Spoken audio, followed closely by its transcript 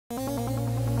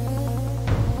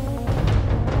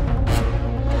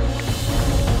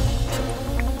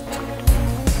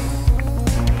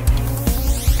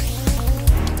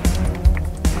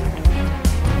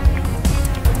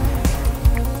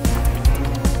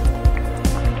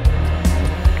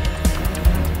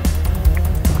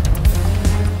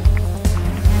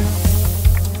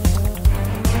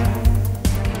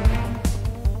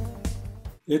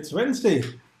It's Wednesday.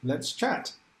 Let's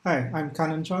chat. Hi, I'm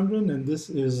Kannan Chandran, and this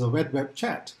is a WED WEB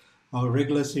CHAT, our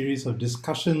regular series of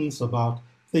discussions about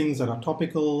things that are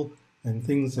topical and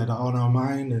things that are on our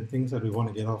mind and things that we want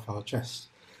to get off our chest.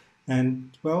 And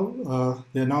the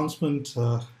announcement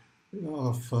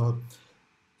of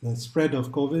the spread of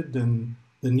COVID and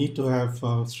the need to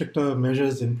have stricter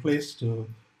measures in place to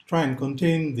try and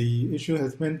contain the issue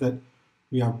has meant that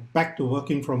we are back to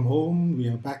working from home. We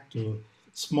are back to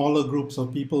smaller groups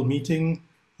of people meeting,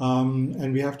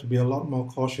 and we have to be a lot more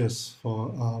cautious for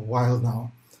a while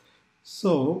now.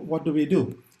 So what do we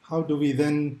do? How do we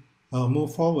then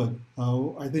move forward?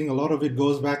 I think a lot of it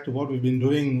goes back to what we've been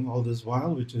doing all this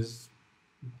while, which is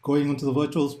going into the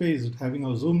virtual space, having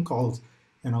our Zoom calls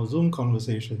and our Zoom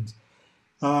conversations.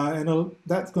 And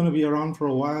that's going to be around for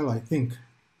a while, I think.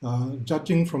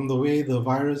 Judging from the way the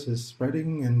virus is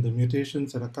spreading and the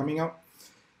mutations that are coming out,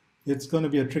 it's going to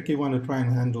be a tricky one to try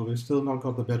and handle. We've still not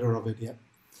got the better of it yet.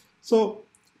 So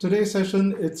today's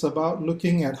session, it's about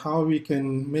looking at how we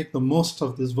can make the most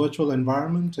of this virtual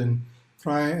environment and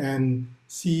try and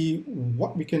see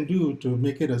what we can do to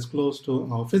make it as close to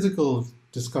our physical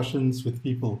discussions with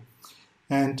people.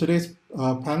 And today's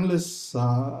panelists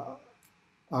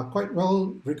are quite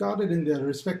well regarded in their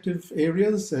respective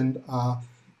areas and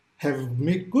have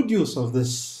made good use of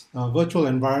this virtual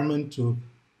environment to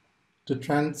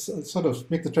sort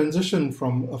of make the transition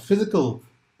from a physical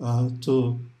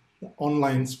to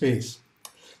online space.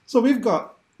 So we've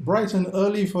got bright and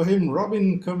early for him,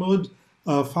 Robin Kermode,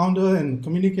 founder and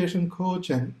communication coach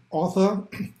and author.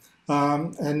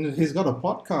 And he's got a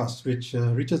podcast which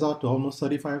reaches out to almost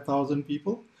 35,000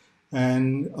 people,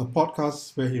 and a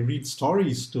podcast where he reads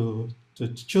stories to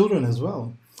children as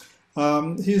well.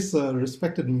 He's a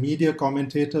respected media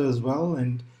commentator as well,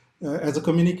 and as a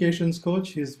communications coach,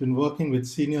 he's been working with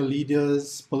senior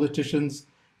leaders, politicians,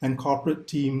 and corporate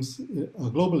teams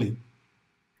globally.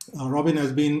 Robin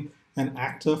has been an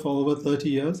actor for over 30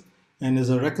 years and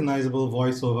is a recognizable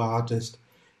voiceover artist.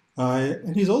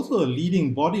 And he's also a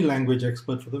leading body language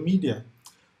expert for the media.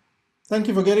 Thank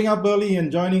you for getting up early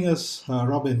and joining us,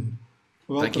 Robin.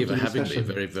 Welcome. Thank you for having me.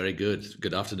 Very, very good.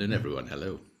 Good afternoon, everyone.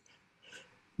 Hello.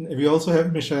 We also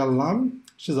have Michelle Lam.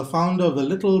 She's a founder of the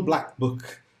Little Black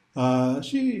Book.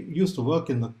 She used to work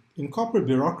in corporate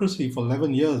bureaucracy for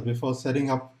 11 years before setting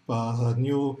up her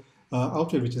new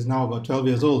outfit, which is now about 12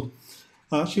 years old.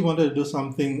 She wanted to do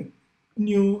something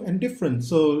new and different.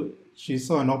 So she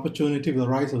saw an opportunity with the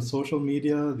rise of social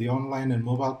media, the online and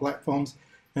mobile platforms,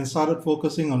 and started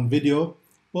focusing on video,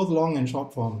 both long and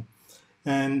short form.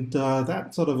 And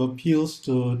that sort of appeals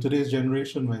to today's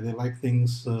generation where they like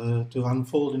things to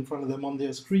unfold in front of them on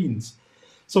their screens.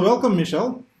 So welcome,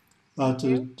 Michelle,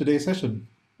 to today's session.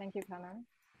 Thank you, Kannan.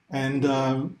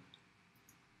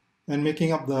 And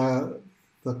making up the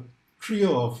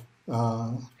trio of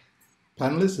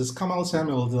panelists is Kamal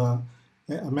Samuel, the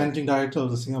managing director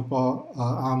of the Singapore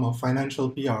arm of Financial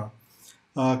PR.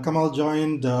 Kamal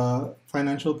joined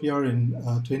Financial PR in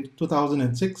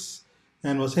 2006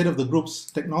 and was head of the group's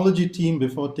technology team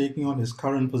before taking on his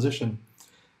current position.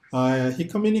 He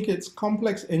communicates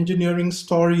complex engineering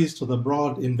stories to the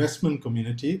broad investment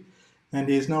community, and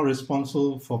he is now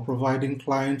responsible for providing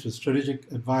clients with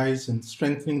strategic advice and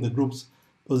strengthening the group's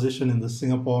position in the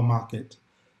Singapore market.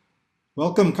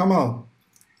 Welcome, Kamal.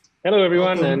 Hello,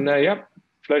 everyone, welcome. And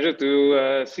pleasure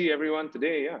to see everyone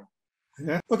today.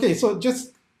 Yeah. Okay, so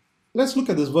just let's look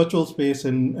at this virtual space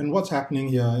and what's happening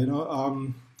here.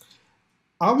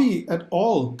 Are we at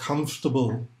all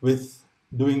comfortable with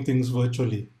doing things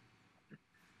virtually?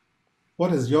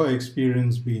 What has your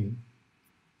experience been?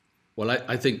 Well,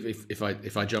 I think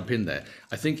if I jump in there,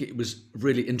 I think it was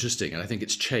really interesting, and I think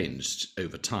it's changed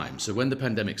over time. So when the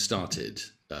pandemic started,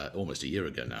 almost a year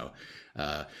ago now,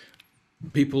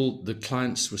 the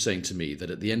clients were saying to me that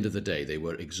at the end of the day, they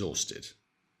were exhausted.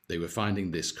 They were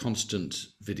finding this constant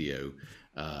video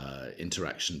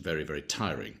interaction very, very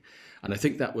tiring. And I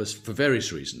think that was for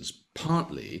various reasons.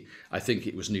 Partly, I think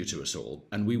it was new to us all,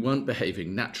 and we weren't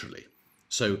behaving naturally.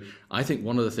 So I think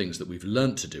one of the things that we've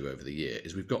learned to do over the year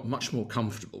is we've got much more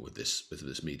comfortable with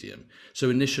this medium.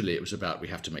 So initially it was about we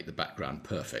have to make the background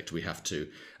perfect.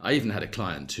 I even had a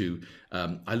client who,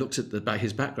 I looked at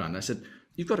his background and I said,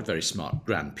 "You've got a very smart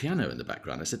grand piano in the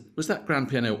background." I said, "Was that grand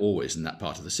piano always in that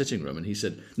part of the sitting room?" And he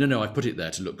said, No, I put it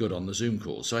there to look good on the Zoom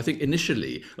call. So I think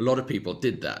initially a lot of people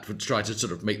did that, would try to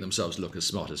sort of make themselves look as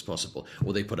smart as possible,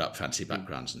 or they put up fancy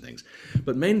backgrounds and things.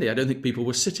 But mainly I don't think people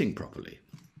were sitting properly.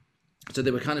 So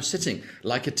they were kind of sitting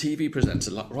like a TV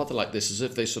presenter, rather like this, as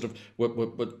if they sort of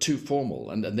were too formal,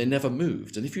 and they never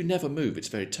moved. And if you never move, it's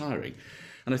very tiring.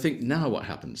 And And I think now what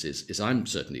happens is I'm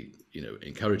certainly,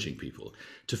 encouraging people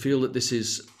to feel that this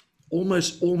is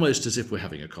almost as if we're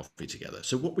having a coffee together.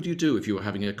 So what would you do if you were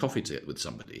having a coffee with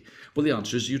somebody? Well, the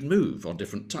answer is you'd move on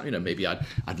different time. Maybe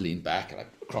I'd lean back and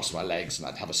I'd cross my legs and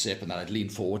I'd have a sip, and then I'd lean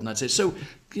forward and I'd say, so,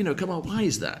 Kamal, why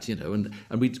is that? And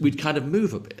we'd kind of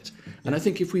move a bit. And I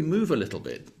think if we move a little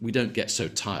bit, we don't get so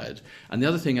tired. And the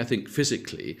other thing I think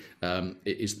physically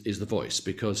is the voice,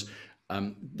 because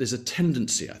there's a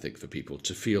tendency, I think, for people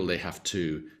to feel they have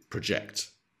to project,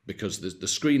 because the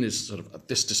screen is sort of at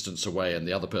this distance away and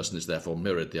the other person is therefore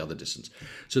mirrored the other distance.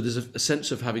 So there's a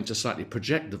sense of having to slightly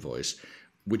project the voice,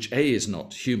 which A, is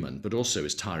not human, but also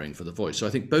is tiring for the voice. So I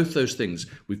think both those things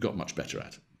we've got much better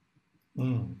at.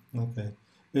 Okay.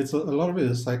 It's a lot of it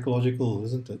is psychological,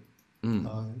 isn't it?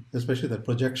 Especially that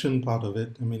projection part of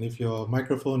it. I mean, if your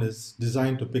microphone is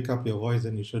designed to pick up your voice,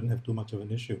 then you shouldn't have too much of an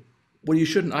issue. Well, you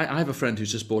shouldn't. I have a friend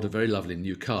who's just bought a very lovely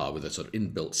new car with a sort of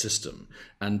inbuilt system.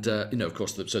 And, of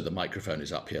course, so the microphone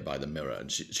is up here by the mirror.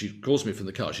 And she calls me from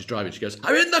the car. She's driving. She goes,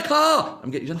 I'm in the car.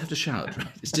 You don't have to shout. Right?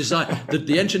 It's designed.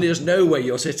 The engineers know where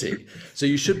you're sitting. So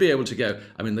you should be able to go,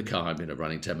 I'm in the car. I'm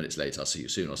running 10 minutes late. I'll see you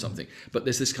soon or something. But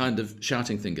there's this kind of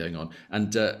shouting thing going on.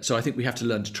 And so I think we have to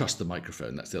learn to trust the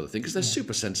microphone. That's the other thing, because they're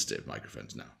super sensitive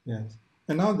microphones now. Yes.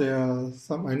 And now there are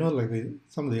some, I know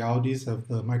some of the Audis have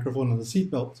the microphone on the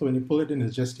seatbelt, so when you pull it in,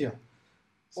 it's just here.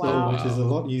 So, which is a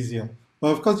lot easier. But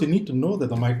of course, you need to know that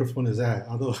the microphone is there,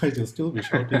 otherwise you'll still be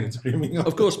shouting and screaming.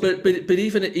 Of course, but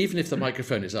even if the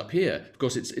microphone is up here, of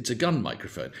course, it's a gun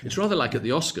microphone. It's rather like at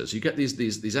the Oscars. You get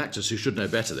these actors who should know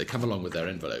better. They come along with their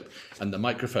envelope, and the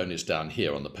microphone is down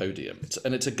here on the podium.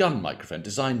 It's a gun microphone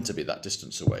designed to be that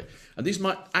distance away. And these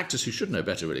actors who should know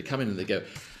better really come in and they go,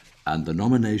 and the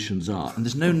nominations are, and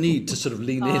there's no need to sort of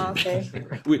lean in. Okay.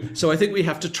 So I think we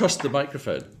have to trust the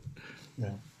microphone.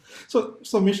 Yeah.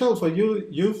 So Michelle, for you,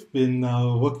 you've been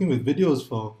working with videos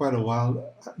for quite a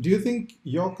while. Do you think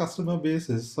your customer base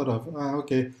is sort of,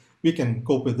 okay, we can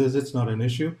cope with this, it's not an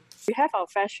issue? We have our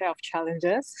fair share of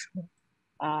challenges,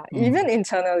 even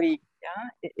internally,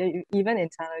 even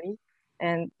internally.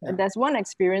 And there's one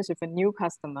experience with a new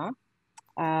customer,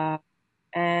 and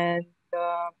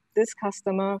this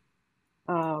customer,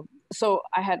 so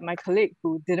I had my colleague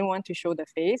who didn't want to show the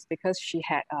face because she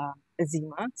had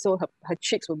eczema, so her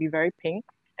cheeks will be very pink.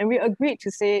 And we agreed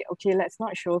to say, okay, let's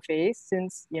not show face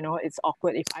since, it's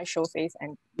awkward if I show face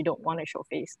and you don't want to show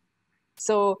face.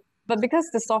 So, but because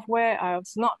the software, I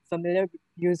was not familiar with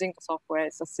using the software,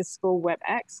 it's a Cisco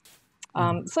WebEx.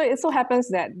 So it so happens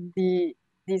that the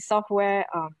software,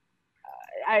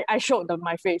 I showed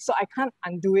my face, so I can't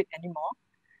undo it anymore.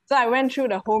 So I went through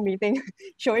the whole meeting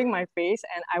showing my face,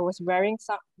 and I was wearing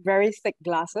some very thick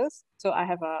glasses. So I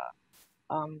have a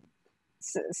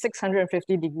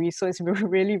 650 degrees, so it's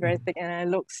really very thick, and I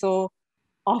look so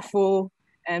awful.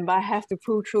 But I have to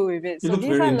pull through with it. You so look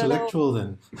very intellectual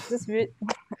then.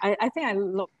 I think I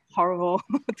look horrible,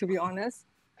 to be honest.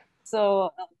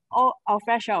 So all our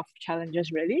fair share of challenges,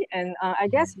 really. And I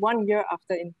guess 1 year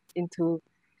after into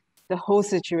the whole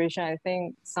situation, I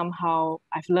think somehow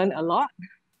I've learned a lot.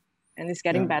 And it's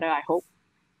getting better, I hope.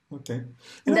 Okay.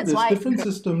 That's why different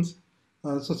systems.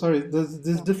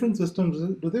 There's different systems.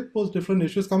 Do they pose different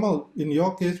issues? Kamal, in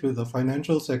your case with the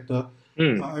financial sector,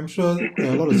 I'm sure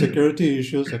there are a lot of security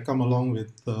issues that come along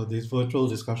with these virtual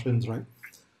discussions, right?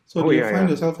 So do you find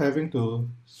yourself having to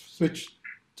switch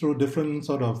through different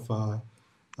sort of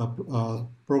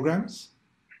programs?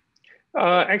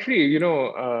 Actually,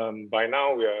 by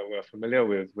now we're familiar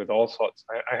with all sorts.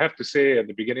 I have to say, at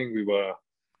the beginning,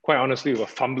 quite honestly, we were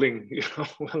fumbling.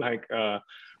 Like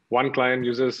one client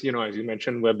uses, as you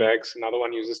mentioned, WebEx. Another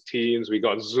one uses Teams. We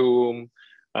got Zoom.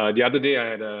 The other day,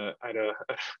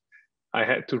 I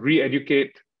had to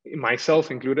re-educate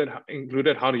myself, included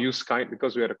how to use Skype,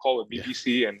 because we had a call with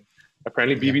BBC, and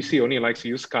apparently BBC only likes to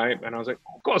use Skype. And I was like,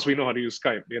 of course we know how to use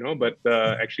Skype, but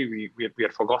actually we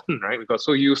had forgotten, right? We got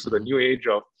so used to the new age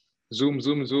of Zoom,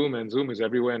 and Zoom is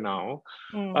everywhere now.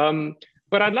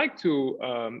 But I'd like to,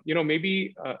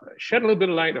 maybe shed a little bit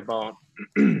of light about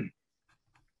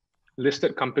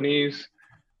listed companies,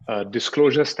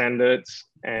 disclosure standards,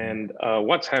 and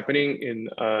what's happening in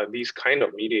these kind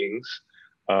of meetings.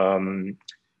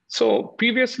 So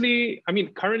previously,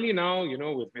 currently now,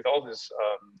 with all this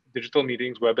digital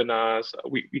meetings, webinars,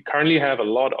 we currently have a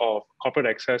lot of corporate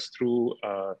access through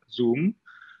Zoom,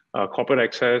 corporate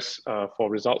access for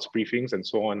results briefings and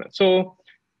so on. So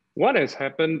what has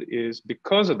happened is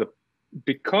because of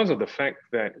the fact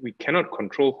that we cannot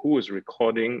control who is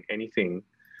recording anything,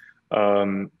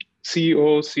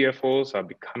 CEOs, CFOs are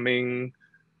becoming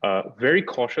very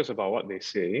cautious about what they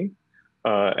say.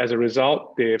 As a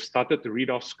result, they've started to read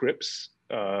off scripts,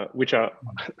 which are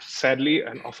sadly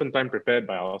and oftentimes prepared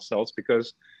by ourselves,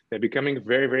 because they're becoming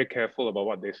very, very careful about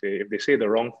what they say. If they say the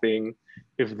wrong thing,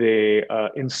 if they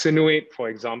insinuate, for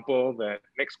example, that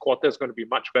next quarter is going to be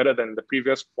much better than the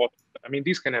previous quarter, I mean,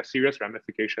 these can have serious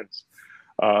ramifications.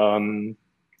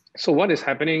 So what is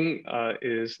happening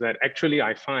is that actually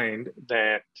I find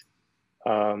that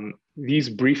these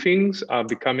briefings are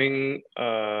becoming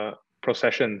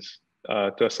processions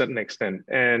to a certain extent.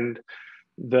 And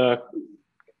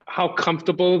how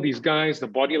comfortable these guys, the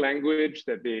body language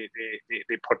that they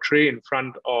portray in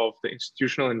front of the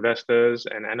institutional investors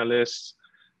and analysts.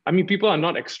 I mean, people are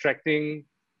not extracting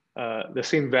the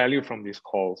same value from these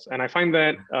calls. And I find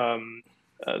that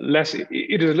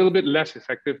it is a little bit less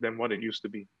effective than what it used to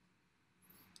be.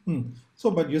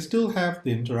 So, but you still have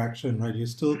the interaction, right? You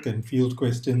still can field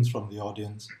questions from the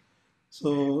audience.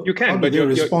 So you can, how do but they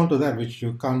respond to that, which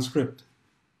you can't script?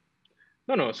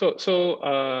 No.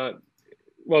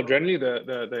 Well, generally,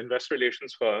 the investor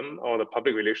relations firm or the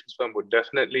public relations firm would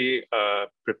definitely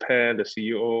prepare the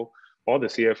CEO or the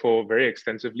CFO very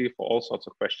extensively for all sorts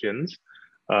of questions.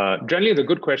 Generally, the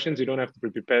good questions you don't have to be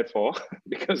prepared for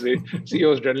because the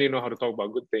CEOs generally know how to talk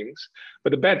about good things.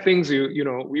 But the bad things,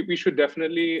 we should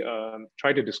definitely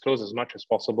try to disclose as much as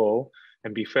possible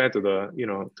and be fair to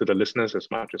the listeners as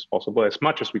much as possible, as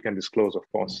much as we can disclose, of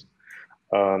course.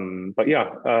 But yeah,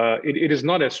 it is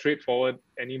not as straightforward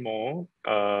anymore.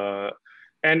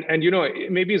 And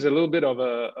maybe it's a little bit of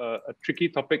a tricky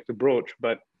topic to broach,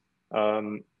 but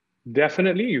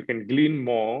definitely you can glean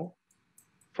more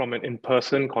from an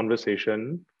in-person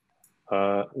conversation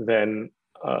than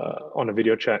on a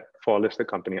video chat for a listed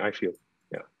company, I feel.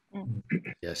 Yeah.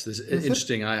 Yes, this is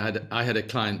interesting. I had a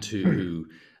client who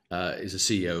is a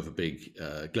CEO of a big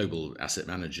global asset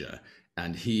manager,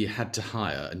 and he had to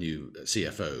hire a new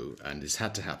CFO, and this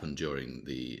had to happen during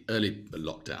the early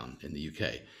lockdown in the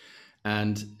UK.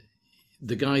 And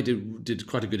the guy did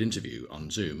quite a good interview on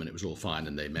Zoom, and it was all fine,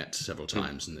 and they met several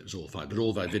times, and it was all fine, but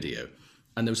all by video.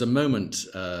 And there was a moment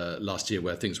last year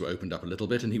where things were opened up a little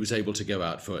bit, and he was able to go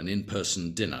out for an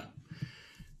in-person dinner.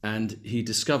 And he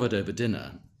discovered over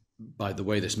dinner, by the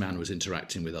way this man was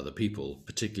interacting with other people,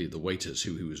 particularly the waiters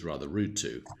who he was rather rude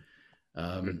to,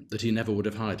 that he never would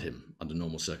have hired him under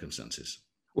normal circumstances.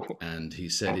 And he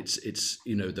said, it's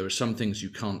there are some things you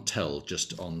can't tell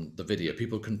just on the video.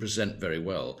 People can present very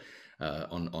well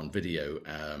on video,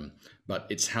 but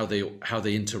it's how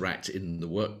they interact in the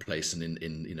workplace and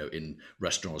in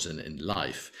restaurants and in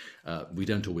life. We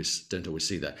don't always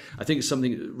see that. I think it's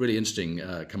something really interesting.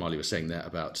 Kamal, you were saying there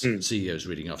about CEOs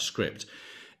reading off script.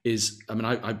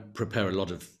 I prepare a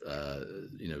lot of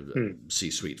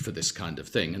C-suite for this kind of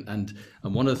thing, and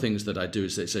one of the things that I do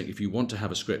is saying if you want to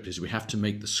have a script, is we have to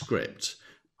make the script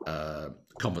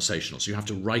conversational. So you have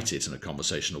to write it in a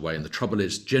conversational way. And the trouble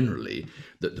is generally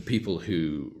that the people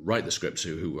who write the scripts,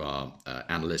 who are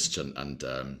analysts and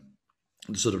the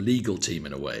sort of legal team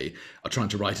in a way, are trying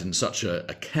to write it in such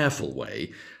a careful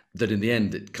way that in the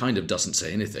end it kind of doesn't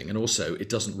say anything, and also it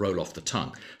doesn't roll off the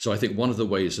tongue. So I think one of the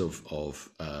ways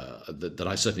that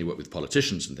I certainly work with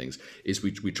politicians and things is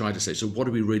we try to say, so what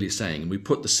are we really saying? And we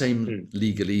put the same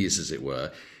legalese, as it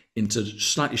were, into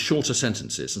slightly shorter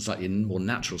sentences and slightly more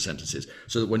natural sentences,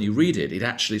 so that when you read it, it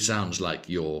actually sounds like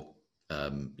you're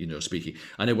speaking.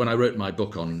 I know when I wrote my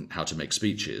book on how to make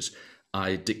speeches,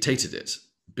 I dictated it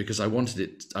because I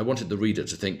wanted the reader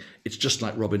to think it's just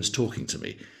like Robin's talking to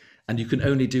me. And you can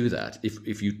only do that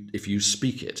if you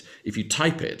speak it. If you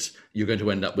type it, you're going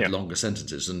to end up with longer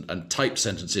sentences, and typed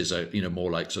sentences are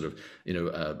more like sort of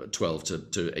 12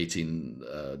 to 18,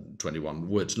 21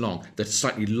 words long. They're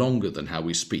slightly longer than how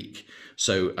we speak.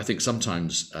 So I think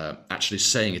sometimes actually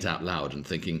saying it out loud and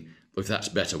thinking, well, if that's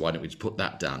better, why don't we just put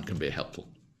that down, can be helpful.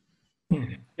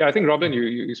 Yeah, I think, Robin,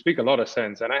 you speak a lot of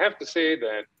sense, and I have to say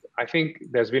that I think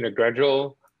there's been a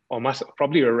gradual, or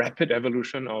probably a rapid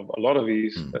evolution of a lot of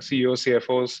these CEOs,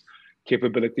 CFOs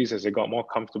capabilities as they got more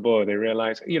comfortable. They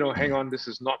realized, hang on, this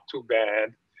is not too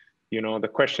bad. The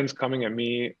questions coming at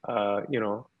me,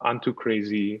 aren't too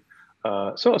crazy.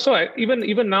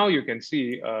 Even now you can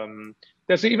see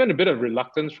there's even a bit of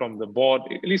reluctance from the board.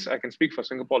 At least I can speak for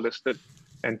Singapore listed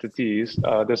entities.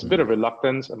 There's a bit of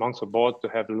reluctance amongst the board to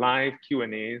have live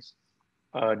Q&As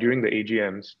during the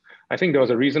AGMs. I think there was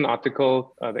a recent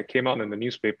article that came out in the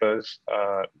newspapers,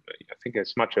 I think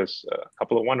as much as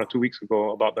 1 or 2 weeks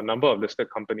ago, about the number of listed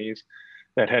companies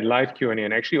that had live Q&A,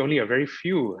 and actually only a very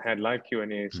few had live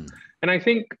Q&As. And I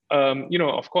think,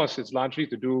 of course, it's largely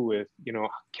to do with,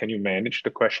 can you manage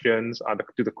the questions?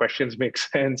 Do the questions make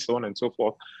sense? So on and so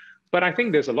forth. But I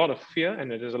think there's a lot of fear, and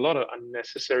there's a lot of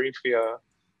unnecessary fear,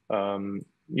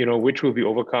 which will be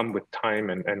overcome with time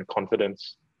and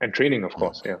confidence and training, of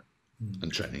course. Yeah.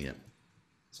 And training, yeah.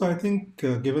 So I think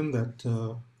given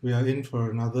that we are in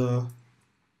for another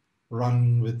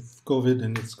run with COVID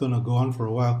and it's going to go on for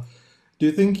a while, do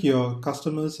you think your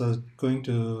customers are going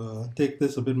to take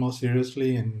this a bit more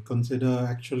seriously and consider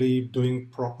actually doing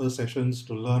proper sessions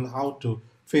to learn how to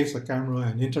face a camera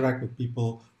and interact with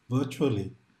people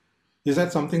virtually? Is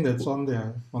that something that's on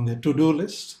their to-do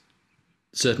list?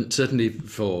 Certainly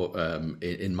for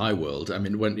in my world. I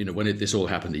mean, when this all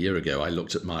happened a year ago, I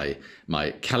looked at my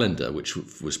calendar, which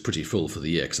was pretty full for the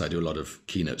year because I do a lot of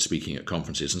keynote speaking at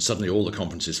conferences, and suddenly all the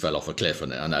conferences fell off a cliff,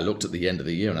 and I looked at the end of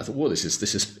the year and I thought, whoa, this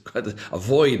is quite a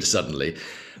void suddenly.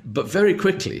 But very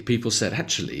quickly, people said,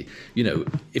 actually,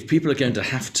 if people are going to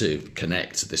have to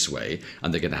connect this way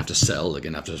and they're going to have to sell, they're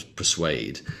going to have to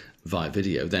persuade via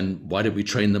video, then why don't we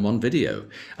train them on video?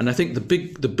 And I think the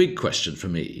big question for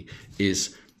me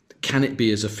is, can it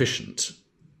be as efficient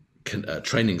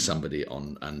training somebody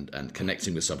on and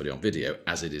connecting with somebody on video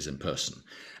as it is in person?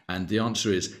 And the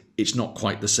answer is, it's not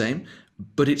quite the same,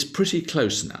 but it's pretty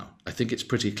close now. I think it's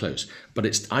pretty close, but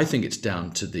I think it's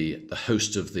down to the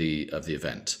host of the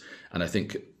event. And I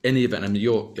think any event, I mean,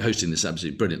 you're hosting this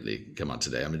absolutely brilliantly, Kamal,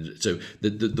 today. I mean, so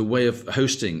the way of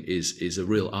hosting is a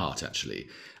real art, actually.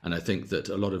 And I think that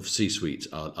a lot of C-suite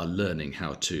are learning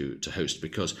how to host,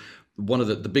 because one of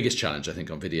the biggest challenge, I think,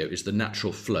 on video is the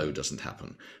natural flow doesn't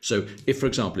happen. So if, for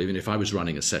example, even if I was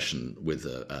running a session with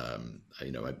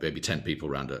maybe 10 people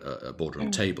around a boardroom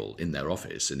table in their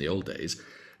office in the old days,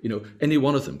 any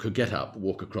one of them could get up,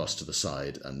 walk across to the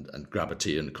side and grab a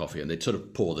tea and coffee, and they'd sort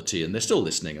of pour the tea, and they're still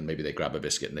listening, and maybe they grab a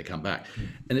biscuit and they come back.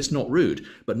 And it's not rude.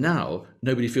 But now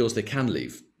nobody feels they can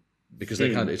leave, because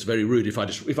they can't. It's very rude if I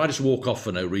just walk off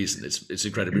for no reason. It's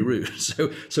incredibly rude.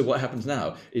 So what happens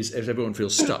now is everyone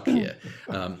feels stuck here,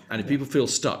 and if people feel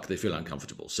stuck, they feel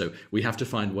uncomfortable. So we have to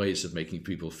find ways of making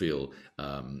people feel.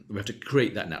 We have to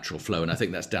create that natural flow, and I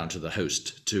think that's down to the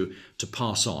host to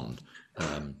pass on.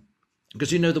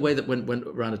 Because the way that when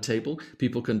around a table,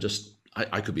 people can just.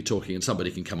 I could be talking and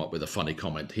somebody can come up with a funny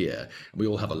comment here, and we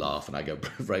all have a laugh, and I go,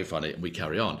 very funny, and we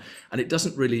carry on. And it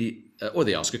doesn't really, or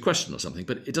they ask a question or something,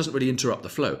 but it doesn't really interrupt the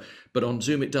flow. But on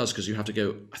Zoom it does, because you have to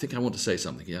go, I think I want to say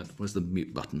something. Yeah, where's the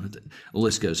mute button? All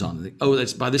this goes on. Think,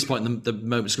 by this point, the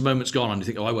moment's gone on. You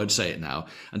think, I won't say it now.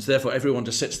 And so therefore everyone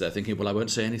just sits there thinking, well, I won't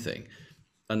say anything.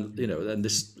 And, and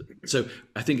this, so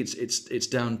I think it's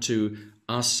down to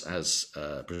us as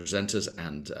presenters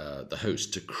and the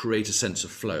host to create a sense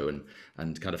of flow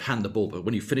and kind of hand the ball. But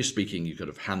when you finish speaking, you kind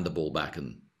of hand the ball back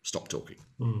and stop talking.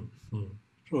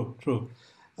 True.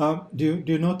 Do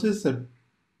you notice that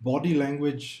body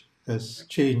language has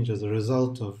changed as a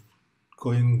result of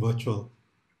going virtual?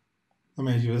 I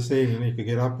mean, as you were saying, you could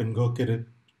get up and go get a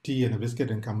tea and a biscuit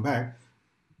and come back.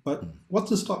 But what's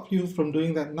to stop you from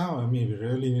doing that now? I mean, if you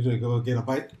really need to go get a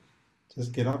bite,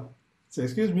 just get up, say,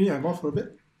 excuse me, I'm off for a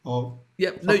bit. Or yeah,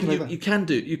 no, you can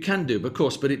do, of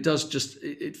course, but it does just,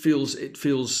 it feels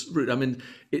rude. I mean,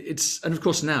 it's, and of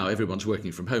course now everyone's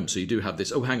working from home, so you do have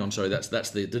this, oh, hang on, sorry, that's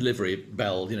the delivery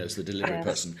bell, it's the delivery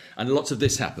person. And lots of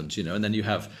this happens, and then you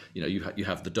have, you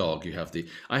have the dog,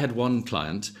 I had one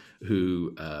client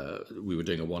who, we were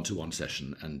doing a one-to-one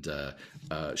session, and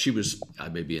she was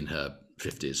maybe in her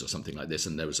 50s or something like this,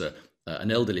 and there was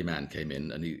an elderly man came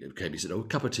in, and he said, oh, a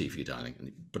cup of tea for you, darling, and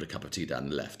he put a cup of tea down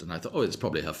and left, and I thought, oh, it's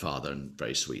probably her father and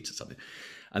very sweet or something.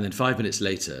 And then 5 minutes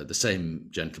later, the same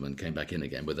gentleman came back in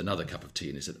again with another cup of tea,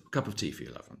 and he said, a cup of tea for you,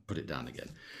 love, and put it down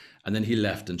again. And then he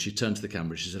left, and she turned to the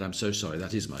camera, she said, I'm so sorry,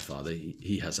 that is my father,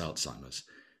 he has Alzheimer's.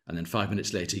 And then 5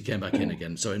 minutes later, he came back in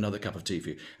again. So another cup of tea for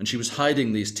you. And she was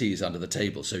hiding these teas under the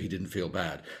table so he didn't feel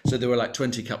bad. So there were like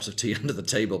 20 cups of tea under the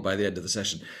table by the end of the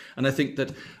session. And I think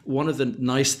that one of the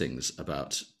nice things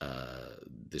about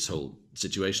this whole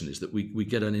situation is that we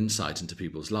get an insight into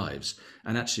people's lives.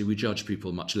 And actually, we judge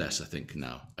people much less, I think,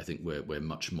 now. I think we're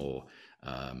much more,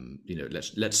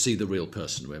 let's see the real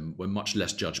person. We're much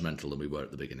less judgmental than we were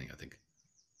at the beginning, I think.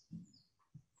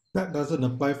 That doesn't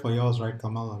apply for yours, right,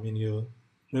 Kamal? I mean, you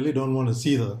really don't want to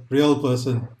see the real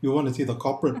person. You want to see the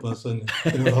corporate person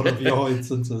in a lot of your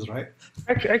instances, right?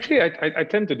 Actually, I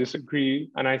tend to disagree.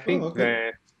 And I think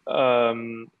that,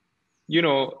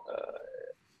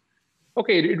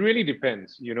 it really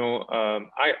depends. I'm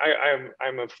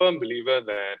a firm believer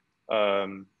that,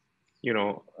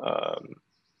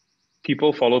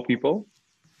 people follow people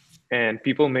and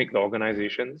people make the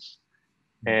organizations.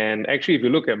 And actually, if you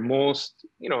look at most,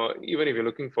 even if you're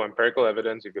looking for empirical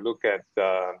evidence, if you look at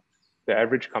the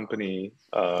average company,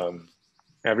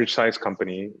 average size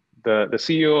company, the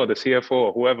CEO or the CFO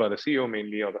or whoever, the CEO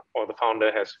mainly or the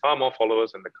founder has far more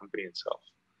followers than the company itself.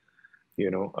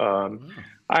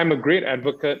 I'm a great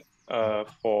advocate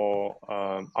for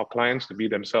our clients to be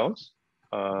themselves.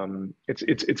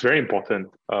 It's very important.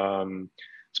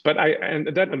 But and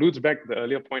that alludes back to the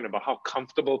earlier point about how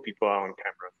comfortable people are on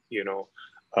camera.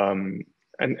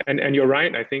 And you're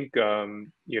right. I think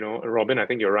Robin, I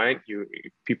think you're right.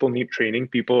 People need training.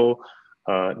 People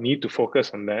need to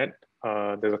focus on that.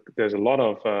 There's a lot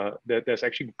of there's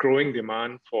actually growing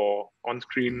demand for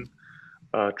on-screen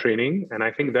training, and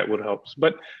I think that would help.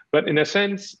 But in a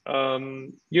sense, I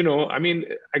mean,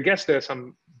 I guess there's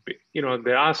some,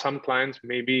 there are some clients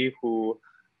maybe who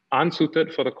aren't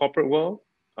suited for the corporate world,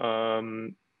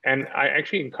 and I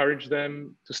actually encourage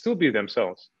them to still be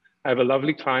themselves. I have a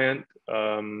lovely client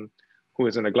who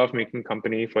is in a glove making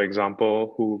company, for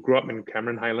example, who grew up in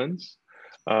Cameron Highlands.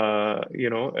 In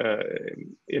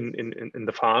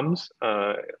the farms.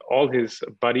 All his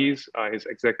buddies are his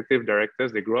executive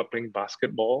directors. They grew up playing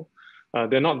basketball.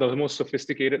 They're not the most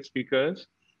sophisticated speakers,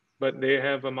 but they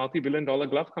have a multi-billion-dollar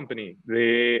glove company.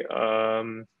 They,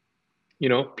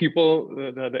 people,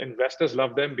 the investors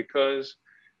love them because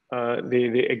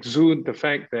they exude the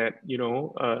fact that,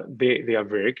 they are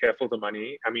very careful with the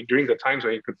money. I mean, during the times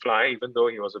when he could fly, even though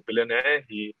he was a billionaire,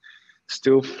 he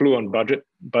still flew on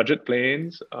budget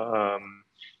planes.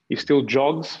 He still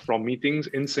jogs from meetings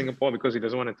in Singapore because he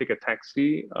doesn't want to take a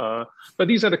taxi. But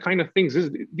these are the kind of things,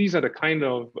 these are the kind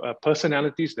of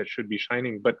personalities that should be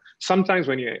shining. But sometimes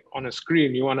when you're on a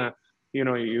screen, you want to,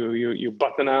 you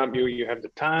button up, you have the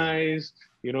ties,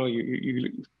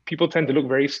 people tend to look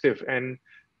very stiff. And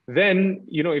then,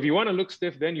 if you want to look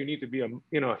stiff, then you need to be a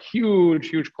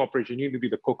huge corporation. You need to be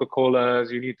the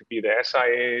Coca-Colas, you need to be the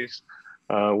SIAs,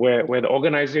 where the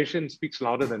organization speaks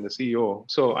louder than the CEO.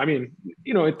 So, I mean,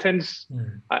 it tends,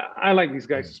 I like these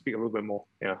guys to speak a little bit more,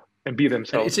 and be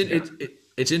themselves.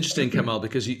 It's interesting, Kamal,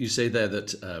 because you say there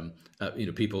that,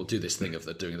 people do this thing of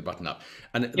doing the button up.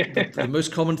 And the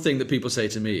most common thing that people say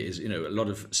to me is, a lot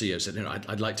of CEOs said,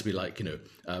 I'd like to be like,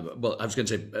 well, I was going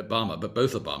to say Obama, but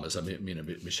both Obamas, I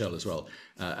mean, Michelle as well.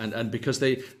 And because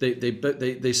they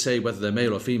say whether they're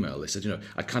male or female, they said,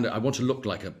 I want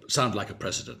to sound like a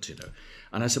president,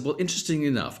 And I said, well, interestingly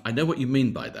enough, I know what you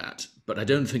mean by that, but I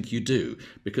don't think you do,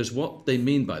 because what they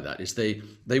mean by that is they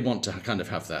want to kind of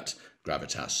have that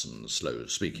gravitas and slow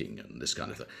speaking and this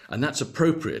kind of thing. And that's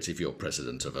appropriate if you're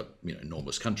president of a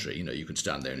enormous country. You can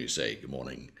stand there and you say, good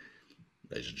morning,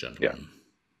 ladies and gentlemen. Yeah.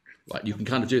 Right, you can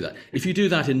kind of do that. If you do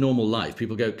that in normal life,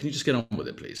 people go, can you just get on with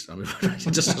it, please? I mean,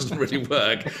 it just doesn't really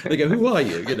work. They go, who are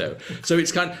you? So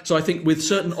it's so I think with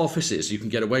certain offices, you can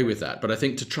get away with that. But I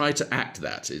think to try to act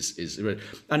that is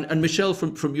and Michelle,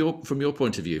 from your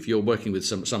point of view, if you're working with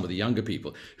some of the younger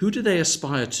people, who do they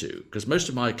aspire to? Because most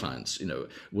of my clients,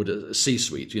 would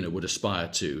C-suite, would aspire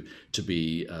to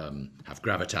be, have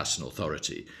gravitas and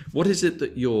authority. What is it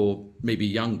that your maybe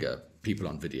younger people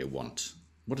on video want?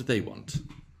 What do they want?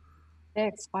 They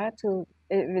aspire to,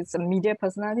 if it's a media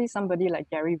personality, somebody like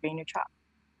Gary Vaynerchuk.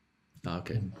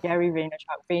 Okay. Gary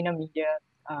Vaynerchuk, VaynerMedia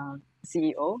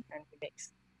CEO, and he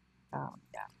makes,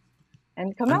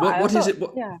 And Kamal, and what is it?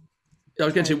 Yeah. I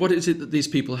was going to say, what is it that these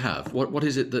people have? What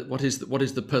is it that what is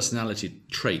the personality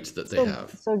trait that they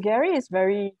have? So Gary is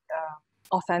very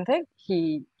authentic.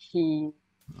 He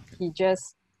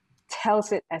just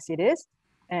tells it as it is,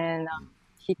 and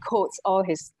he quotes all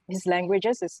his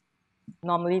languages is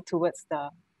normally towards the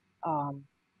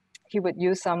he would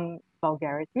use some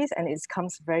vulgarities, and it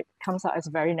comes out as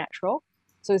very natural.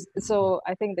 So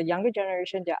I think the younger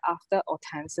generation, they're after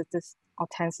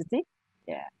authenticity.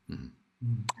 Yeah.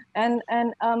 Mm-hmm.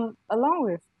 And along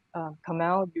with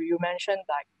Kamal, you mentioned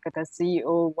like the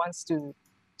CEO wants to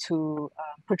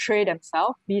portray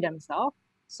themselves, be themselves.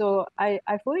 So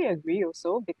I fully agree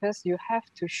also, because you have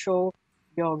to show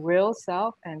your real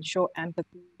self and show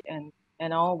empathy and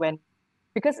all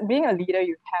because being a leader,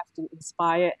 you have to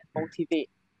inspire and motivate,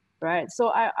 right? So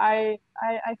I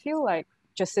feel like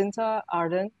Jacinta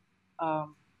Ardern,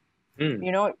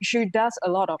 she does a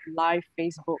lot of live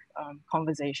Facebook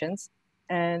conversations,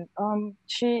 and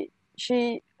she's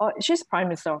Prime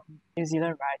Minister of New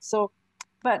Zealand, right? So,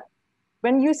 but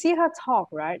when you see her talk,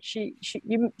 right, she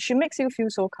makes you feel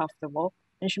so comfortable,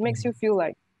 and she makes you feel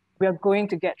like we are going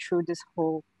to get through this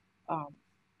whole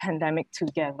pandemic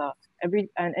together.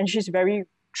 And she's very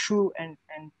true and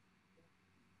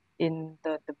in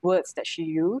the words that she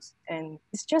used, and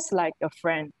it's just like a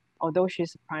friend. Although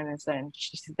she's a prime minister and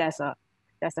there's a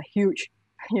huge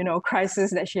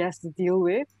crisis that she has to deal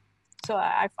with, so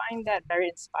I find that very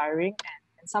inspiring,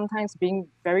 and sometimes being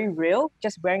very real,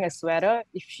 just wearing a sweater.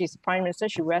 If she's prime minister,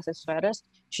 she wears a sweater.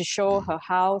 She shows her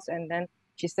house, and then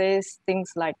she says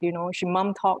things like, she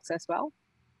mum talks as well.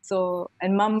 So,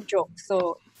 and mum jokes.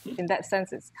 So in that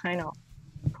sense, it's kind of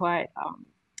quite,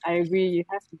 I agree, you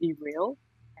have to be real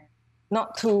and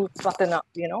not too button up,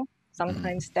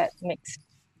 Sometimes that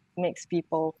makes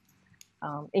people,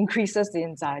 increases the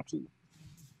anxiety.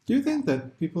 Do you think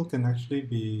that people can actually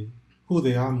be who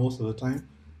they are most of the time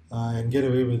and get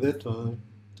away with it, or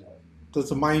does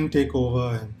the mind take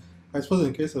over? And I suppose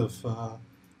in the case of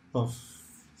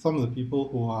some of the people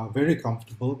who are very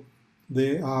comfortable,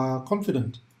 they are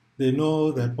confident. They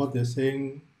know that what they're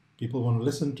saying, people want to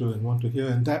listen to and want to hear,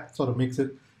 and that sort of makes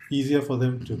it easier for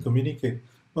them to communicate.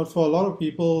 But for a lot of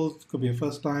people, it could be a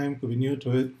first time, could be new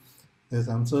to it, there's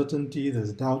uncertainty,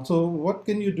 there's doubt. So what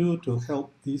can you do to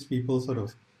help these people sort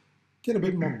of get a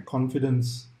bit more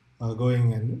confidence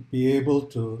going and be able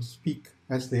to speak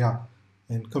as they are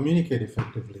and communicate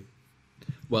effectively?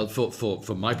 Well,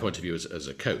 from my point of view as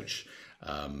a coach,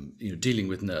 dealing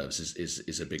with nerves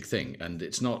is a big thing, and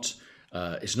it's not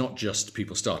just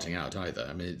people starting out either.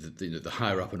 I mean, the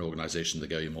higher up an organisation they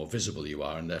go, the more visible you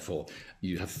are, and therefore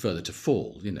you have further to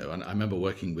fall. And I remember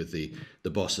working with the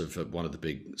boss of one of the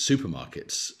big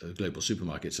supermarkets, global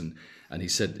supermarkets, and he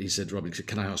said, Robin,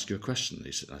 can I ask you a question?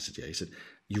 I said, yeah. He said,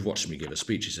 you've watched me give a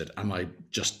speech. He said, am I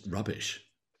just rubbish?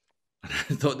 And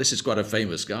I thought, this is quite a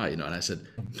famous guy, and I said,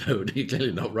 no, you're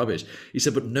clearly not rubbish. He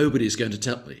said, but nobody's going to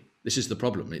tell me. This is the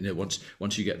problem.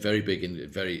 Once you get very big in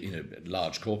very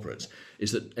large corporates,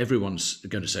 is that everyone's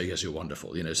going to say, yes, you're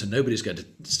wonderful. So nobody's going to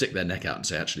stick their neck out and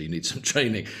say, actually, you need some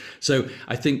training. So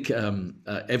I think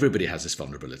everybody has this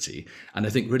vulnerability, and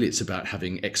I think really it's about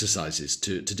having exercises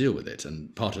to deal with it.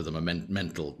 And part of them are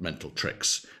mental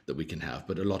tricks that we can have,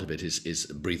 but a lot of it is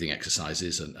breathing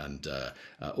exercises, and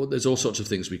there's all sorts of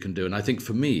things we can do. And I think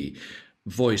for me,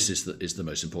 voice is the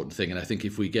most important thing, and I think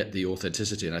if we get the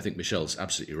authenticity, and I think Michelle's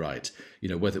absolutely right,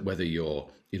 whether you're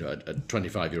a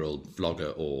 25-year-old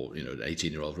vlogger or an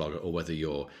 18-year-old vlogger, or whether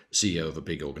you're CEO of a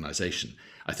big organization,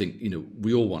 I think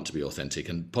we all want to be authentic,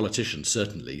 and politicians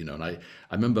certainly. And I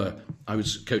remember I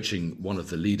was coaching one of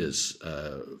the leaders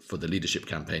for the leadership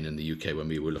campaign in the UK when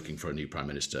we were looking for a new prime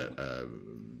minister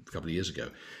a couple of years ago,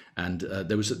 and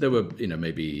there were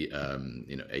maybe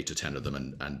 8 or 10 of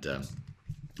them, and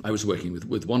I was working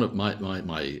with one of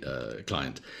my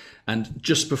client, and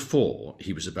just before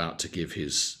he was about to give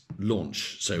his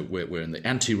launch, so we're in the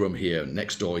ante room here, and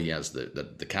next door he has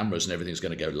the cameras and everything's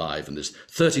going to go live, and there's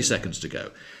 30 seconds to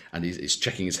go, and he's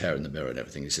checking his hair in the mirror and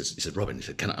everything. He said, Robin,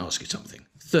 can I ask you something?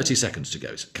 30 seconds to go.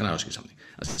 He said, can I ask you something?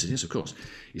 I said, yes, of course.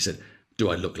 He said,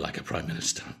 do I look like a prime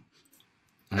minister?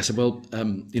 And I said, well,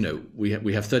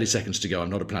 we have 30 seconds to go. I'm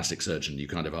not a plastic surgeon. You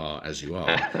kind of are as you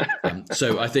are.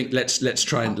 So I think let's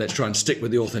try and stick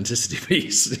with the authenticity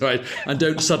piece, right? And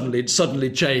don't suddenly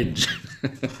change.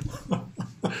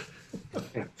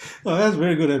 Well, that's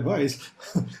very good advice.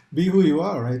 Be who you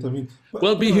are, right? I mean,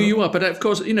 be who you are. But of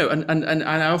course, and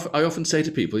I often say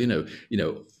to people,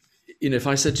 if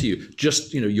I said to you,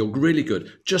 just, you're really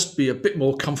good, just be a bit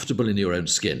more comfortable in your own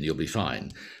skin, you'll be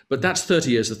fine. But that's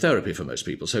 30 years of therapy for most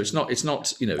people. So it's not,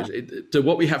 so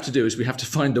what we have to do is we have to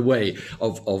find a way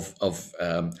of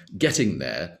getting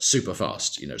there super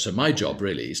fast. So my job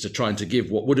really is to try and to give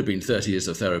what would have been 30 years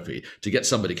of therapy to get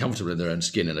somebody comfortable in their own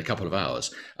skin in a couple of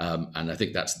hours. And I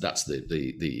think that's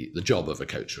the job of a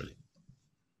coach, really.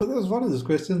 But there was one of those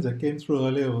questions that came through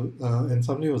earlier, and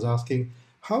somebody was asking,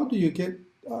 how do you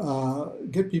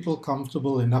get people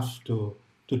comfortable enough to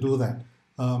do that?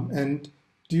 And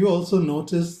do you also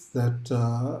notice that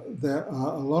there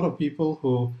are a lot of people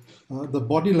who the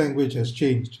body language has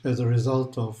changed as a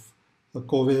result of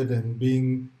COVID and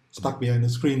being stuck behind a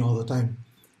screen all the time?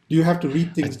 Do you have to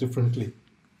read things differently?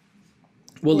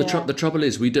 Well, the trouble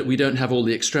is we don't have all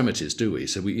the extremities, do we?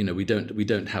 So we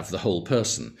don't have the whole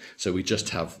person. So we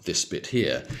just have this bit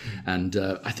here, and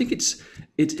I think it's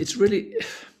really.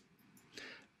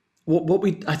 What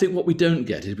we don't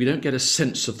get is we don't get a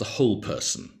sense of the whole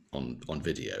person on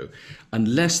video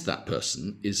unless that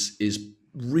person is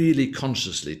really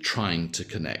consciously trying to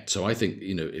connect. So I think,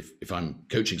 if I'm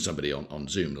coaching somebody on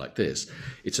Zoom like this,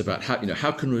 it's about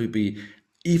how can we be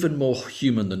even more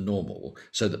human than normal,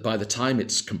 so that by the time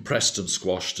it's compressed and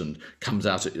squashed and comes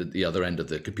out at the other end of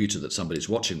the computer that somebody's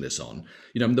watching this on,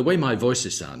 the way my voice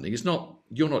is sounding is not,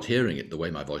 you're not hearing it the way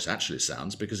my voice actually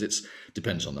sounds, because it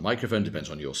depends on the microphone,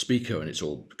 depends on your speaker, and it's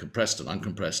all compressed and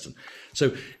uncompressed. And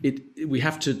so we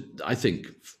have to, I think,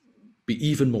 be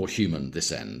even more human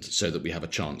this end, so that we have a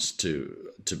chance to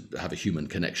have a human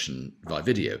connection via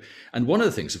video. And one of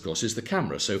the things, of course, is the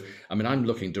camera. So, I mean, I'm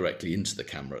looking directly into the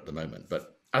camera at the moment,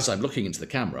 but as I'm looking into the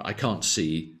camera, I can't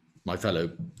see my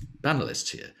fellow panelists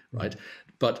here, right?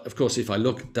 But of course, if I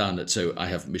look down at, so I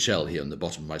have Michelle here on the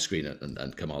bottom of my screen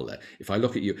and Kamal there. If I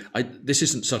look at you, this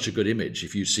isn't such a good image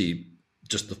if you see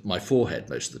just my forehead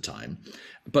most of the time.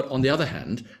 But on the other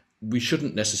hand, we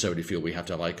shouldn't necessarily feel we have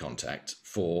to have eye contact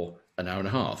for an hour and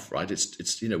a half, right?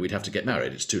 It's we'd have to get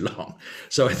married. It's too long.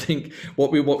 So I think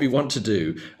what we want to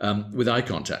do with eye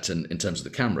contact and in terms of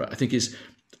the camera, I think, is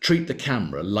treat the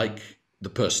camera like the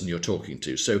person you're talking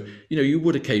to. So, you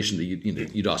would occasionally,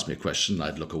 you'd ask me a question,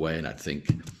 I'd look away and I'd think,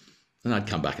 and I'd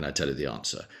come back and I'd tell you the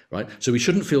answer, right? So we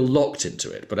shouldn't feel locked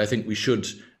into it, but I think we should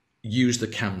use the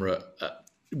camera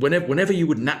whenever you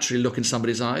would naturally look in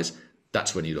somebody's eyes.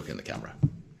 That's when you look in the camera.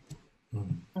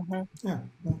 Yeah,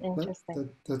 Interesting.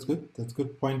 that's good. That's a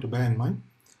good point to bear in mind.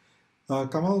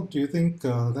 Kamal, do you think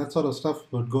that sort of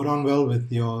stuff would go down well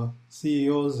with your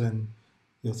CEOs and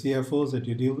your CFOs that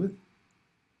you deal with?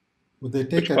 Would they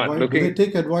take advice? Would they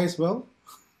take advice well?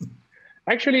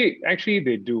 Actually,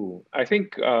 they do. I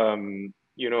think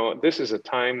this is a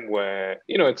time where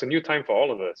it's a new time for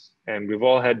all of us, and we've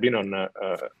all been on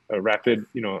a rapid,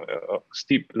 a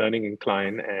steep learning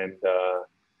incline, and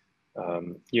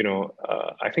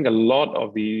I think a lot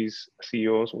of these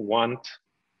CEOs want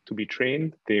to be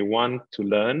trained. They want to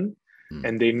learn,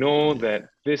 and they know that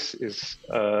this is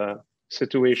a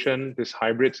situation, this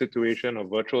hybrid situation or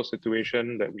virtual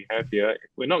situation that we have here.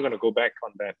 We're not going to go back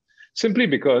on that simply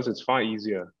because it's far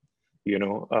easier.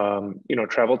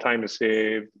 Travel time is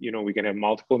saved. We can have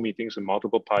multiple meetings with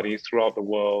multiple parties throughout the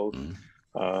world.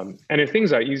 And if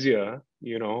things are easier,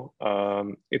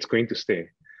 it's going to stay.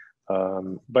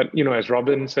 But as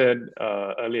Robin said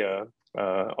earlier,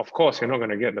 of course, you're not going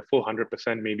to get the full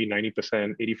 100%, maybe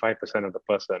 90%, 85% of the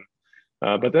person.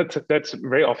 But that's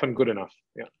very often good enough.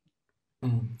 Yeah.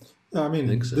 I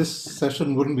mean, so. This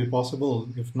session wouldn't be possible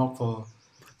if not for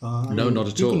not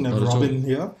at all. Not Robin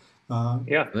here.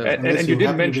 And you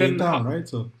did mention right?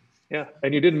 So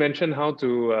and you did mention how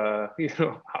to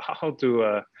how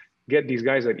to get these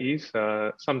guys at ease.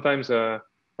 Sometimes a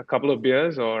couple of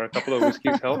beers or a couple of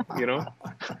whiskeys help,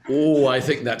 Oh, I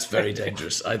think that's very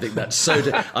dangerous. I think that's so.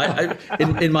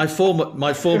 In my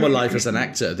former life as an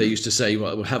actor, they used to say,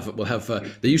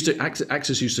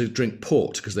 actors used to drink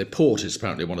port because port is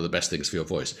apparently one of the best things for your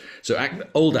voice. So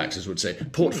old actors would say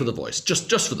port for the voice,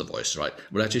 just for the voice, right?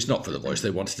 Well, actually, it's not for the voice. They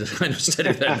wanted to kind of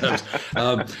steady their nerves,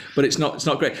 but it's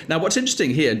not great. Now, what's interesting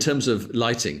here in terms of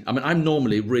lighting, I mean, I'm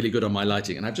normally really good on my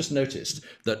lighting, and I've just noticed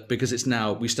that because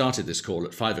we started this call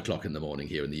at 5 o'clock in the morning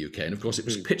here in the UK, and of course it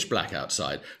was pitch black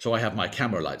outside, so I have my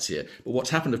camera lights here, but what's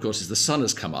happened, of course, is the sun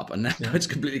has come up and now it's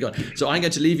completely gone. So I'm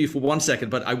going to leave you for 1 second,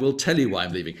 but I will tell you why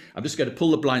I'm leaving. I'm just going to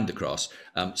pull the blind across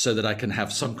so that I can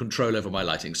have some control over my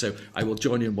lighting, so I will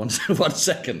join you in 1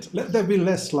 second. Let there be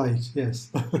less light. Yes.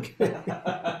 Okay.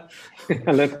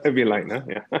 Let there be light now.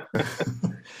 Yeah.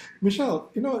 Michelle,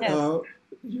 yes.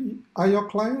 Are your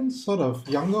clients sort of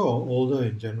younger or older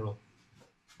in general?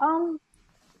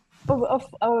 Of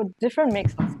a different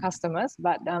mix of customers,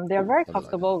 but they are very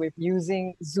comfortable with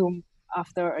using Zoom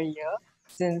after a year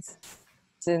since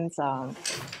the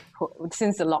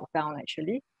lockdown,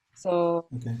 actually. So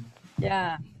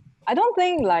yeah, I don't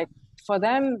think for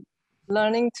them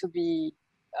learning to be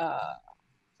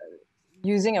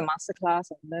using a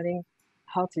masterclass and learning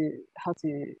how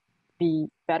to be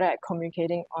better at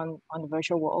communicating on the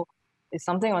virtual world is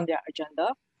something on their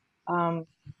agenda.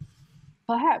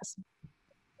 Perhaps.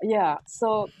 Yeah,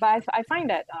 so, but I find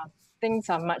that things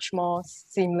are much more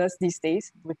seamless these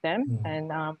days with them,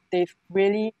 and they've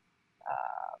really,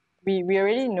 we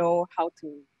already know how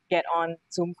to get on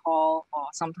Zoom call or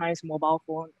sometimes mobile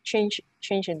phone, change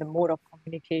in the mode of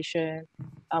communication,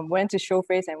 when to show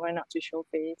face and when not to show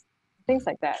face, things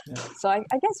like that. Yeah. So I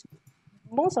guess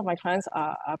most of my clients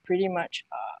are pretty much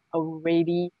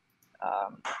already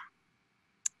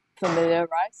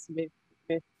familiarized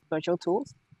with virtual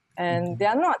tools. And they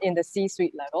are not in the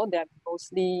C-suite level. They're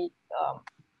mostly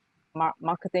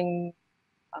marketing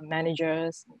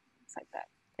managers and things like that.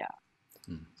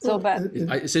 Yeah. So, but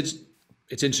it's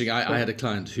interesting. I had a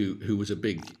client who was a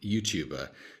big YouTuber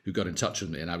who got in touch with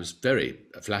me, and I was very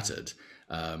flattered.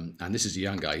 And this is a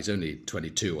young guy. He's only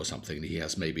 22 or something. And he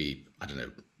has maybe, I don't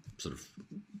know, sort of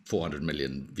 400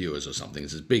 million viewers or something.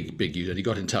 It's a big user. And he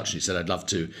got in touch and he said, I'd love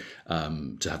to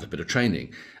have a bit of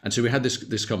training. And so we had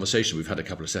this conversation. We've had a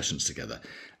couple of sessions together.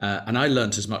 And I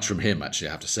learned as much from him, actually,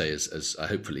 I have to say, as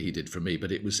hopefully he did from me.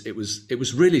 But it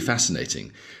was really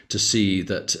fascinating to see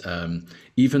that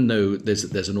even though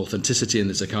there's an authenticity and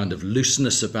there's a kind of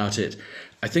looseness about it,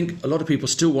 I think a lot of people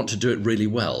still want to do it really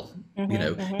well.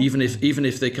 Even if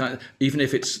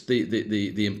it's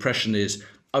the impression is,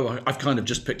 oh, I've kind of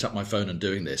just picked up my phone and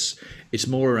doing this. It's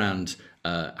more around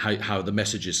how the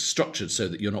message is structured so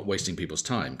that you're not wasting people's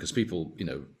time, because people,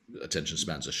 attention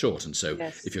spans are short. And so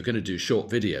if you're going to do short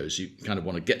videos, you kind of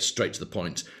want to get straight to the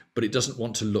point, but it doesn't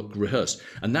want to look rehearsed.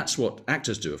 And that's what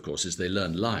actors do, of course, is they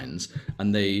learn lines.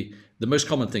 And the most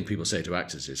common thing people say to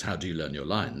actors is, how do you learn your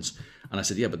lines? And I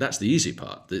said, yeah, but that's the easy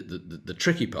part. The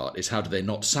tricky part is, how do they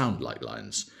not sound like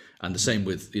lines? And the same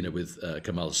with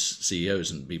Kamal's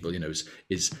CEOs and people,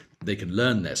 is they can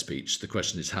learn their speech. The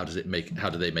question is, how do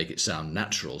they make it sound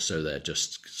natural? So they're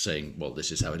just saying, well,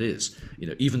 this is how it is,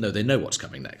 even though they know what's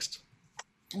coming next.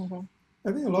 Mm-hmm.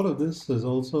 I think a lot of this is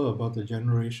also about the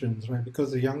generations, right?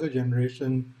 Because the younger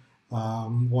generation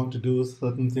want to do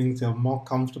certain things. They're more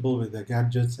comfortable with their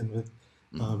gadgets and with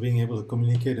being able to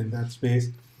communicate in that space.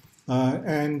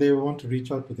 And they want to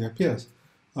reach out to their peers.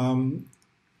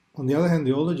 On the other hand,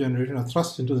 the older generation are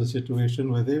thrust into the situation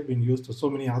where they've been used to so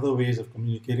many other ways of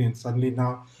communicating, and suddenly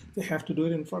now they have to do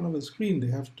it in front of a screen.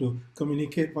 They have to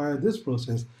communicate via this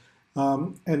process.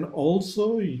 And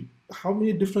also, how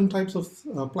many different types of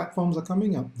platforms are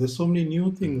coming up? There's so many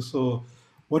new things. So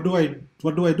what do I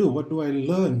do? What do I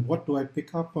learn? What do I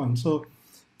pick up on? So,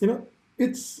 do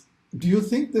you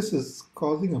think this is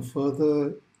causing a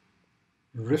further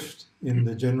rift in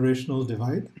the generational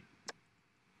divide?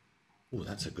 Oh,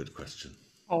 that's a good question.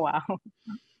 Oh, wow.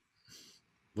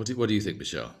 What do you think,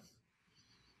 Michelle?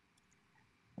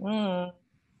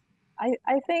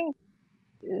 I think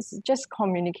it's just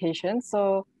communication.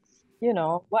 So,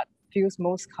 what feels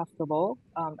most comfortable,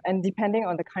 and depending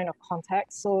on the kind of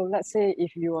context. So let's say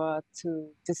if you are to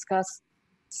discuss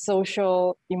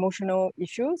social, emotional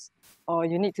issues, or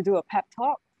you need to do a pep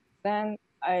talk, then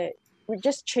we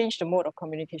just change the mode of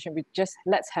communication.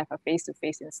 Let's have a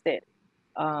face-to-face instead.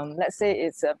 Let's say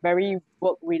it's a very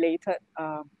work-related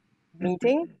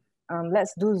meeting.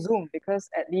 Let's do Zoom, because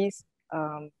at least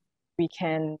we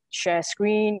can share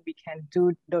screen, we can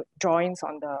do the drawings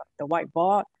on the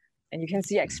whiteboard, and you can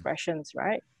see expressions,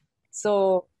 right?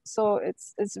 So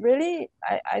it's really,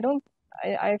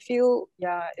 I feel,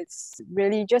 it's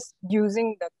really just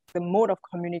using the mode of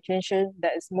communication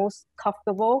that is most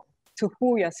comfortable to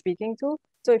who you're speaking to.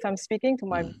 So if I'm speaking to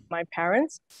my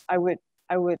parents, I would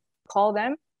call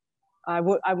them. I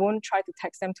won't try to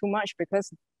text them too much,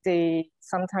 because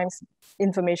sometimes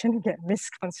information get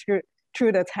misconstrued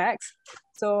through the text.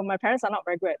 So my parents are not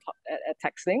very good at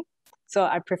texting. So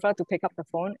I prefer to pick up the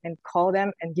phone and call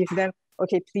them and give them,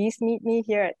 okay, please meet me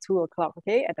here at 2 o'clock,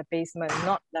 okay, at the basement,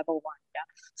 not level 1. Yeah.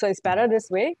 So it's better this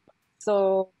way.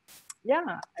 So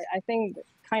yeah, I think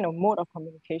kind of mode of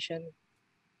communication,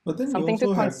 but then something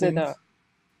to consider.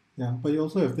 But you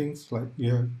also have things like,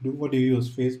 what do you use?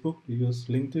 Facebook? Do you use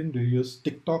LinkedIn? Do you use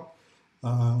TikTok?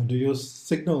 Do you use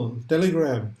Signal,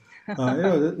 Telegram?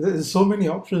 There's so many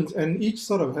options, and each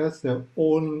sort of has their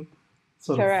own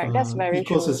sort of That's very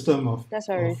ecosystem true. That's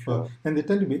very true. And they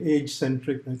tend to be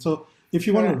age-centric. Right? So if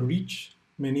you want to reach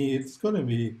many, it's going to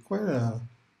be quite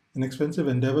an expensive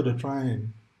endeavor to try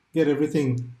and get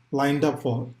everything lined up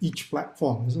for each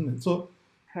platform, isn't it? So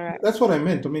that's what I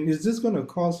meant. I mean, is this going to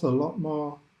cause a lot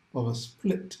more of a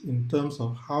split in terms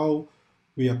of how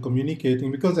we are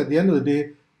communicating? Because at the end of the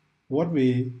day, what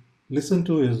we listen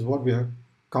to is what we are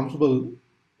comfortable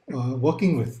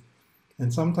working with.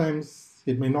 And sometimes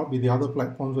it may not be the other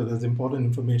platforms where there's important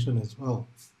information as well.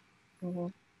 Mm-hmm.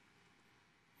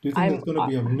 Do you think there's going to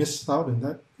be a miss out in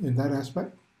that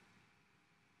aspect?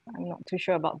 I'm not too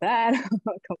sure about that.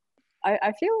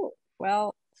 I feel,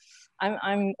 well,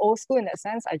 I'm old school in that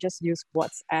sense. I just use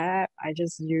WhatsApp. I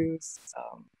just use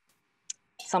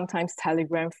sometimes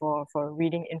Telegram for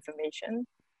reading information.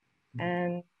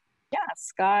 And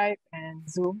Skype and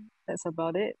Zoom, that's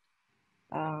about it.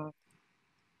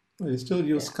 You still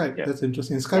use Skype. Yeah. That's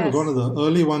interesting. Skype was one of the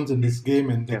early ones in this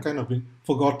game, and they've kind of been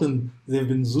forgotten. They've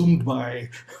been zoomed by.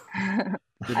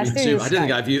 I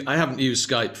haven't used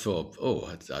Skype for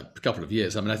a couple of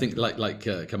years. I mean, I think like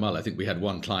Kamal, I think we had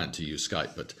one client to use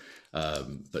Skype, but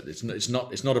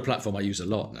it's not a platform I use a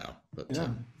lot now.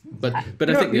 But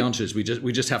I think the answer is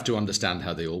we just have to understand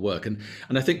how they all work, and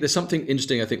I think there's something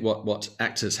interesting. I think what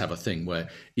actors have a thing where,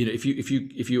 if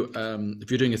you're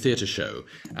doing a theatre show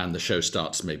and the show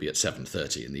starts maybe at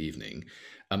 7:30 in the evening,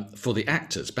 For the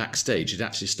actors backstage, it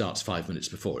actually starts 5 minutes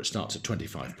before. It starts at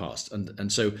 25 past,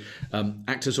 and so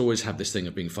actors always have this thing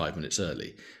of being 5 minutes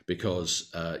early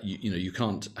because you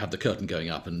can't have the curtain going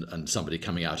up and somebody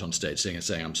coming out on stage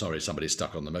saying I'm sorry, somebody's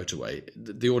stuck on the motorway.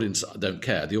 The audience don't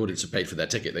care. The audience have paid for their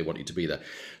ticket. They want you to be there.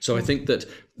 So I think that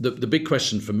the big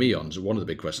question for me one of the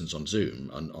big questions on Zoom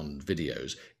on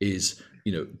videos is,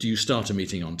 do you start a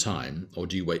meeting on time or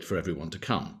do you wait for everyone to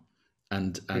come?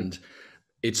 And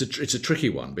it's a tricky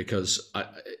one because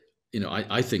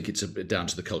I think it's a bit down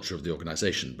to the culture of the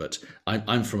organisation. But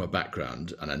I'm from a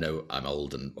background, and I know I'm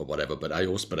old or whatever, but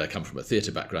I come from a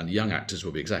theatre background. Young actors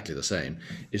will be exactly the same.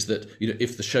 Is that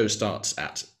if the show starts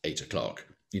at 8 o'clock,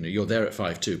 you're there at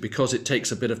 5:02 because it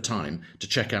takes a bit of time to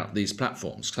check out these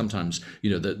platforms. Sometimes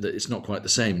it's not quite the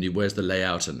same. Where's the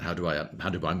layout and how do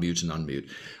I mute and unmute?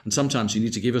 And sometimes you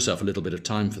need to give yourself a little bit of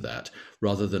time for that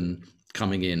rather than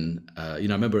coming in. I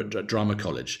remember at drama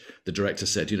college, the director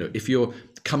said, if you're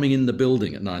coming in the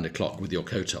building at 9 o'clock with your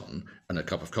coat on and a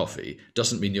cup of coffee,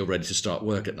 doesn't mean you're ready to start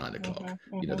work at 9 o'clock.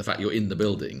 The fact you're in the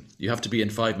building, you have to be in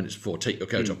 5 minutes before, take your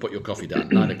coat off, put your coffee down,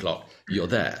 9 o'clock, you're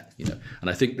there, And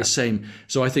I think the same,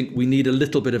 so I think we need a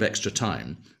little bit of extra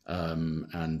time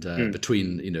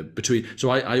between, so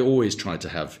I always try to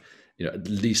have, at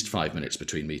least 5 minutes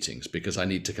between meetings because I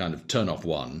need to kind of turn off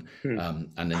one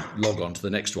and then log on to the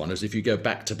next one. As if you go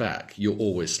back to back, you're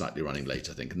always slightly running late,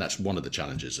 I think. And that's one of the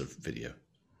challenges of video.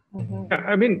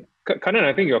 I mean, Kannan,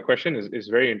 I think your question is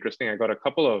very interesting. I got a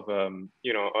couple of,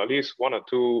 at least one or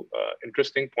two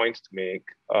interesting points to make.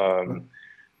 And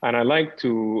I like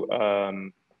to,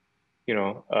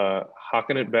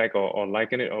 harken it back or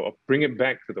liken it or bring it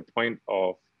back to the point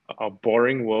of our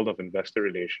boring world of investor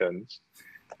relations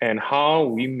and how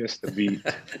we missed the beat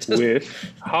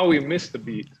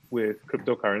with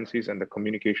cryptocurrencies and the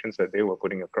communications that they were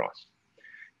putting across.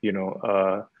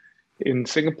 In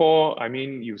Singapore, I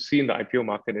mean, you've seen the IPO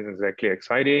market isn't exactly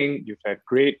exciting. You've had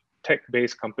great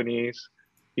tech-based companies,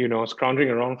 scrounging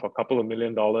around for a couple of $1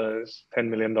 million, $10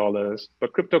 million.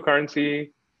 But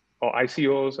cryptocurrency or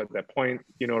ICOs at that point,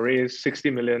 raised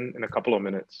 60 million in a couple of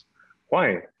minutes.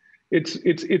 Why? It's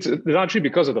largely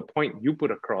because of the point you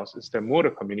put across. It's the mode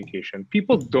of communication.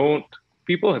 People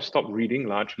have stopped reading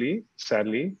largely,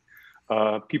 sadly.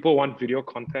 People want video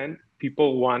content.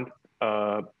 People want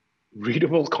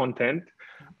readable content.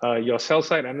 Your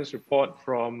sell-side analyst report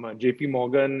from JP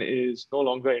Morgan is no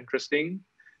longer interesting.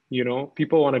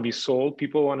 People want to be sold.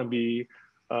 People want to be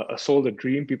sold a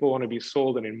dream. People want to be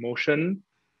sold an emotion.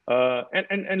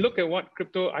 And look at what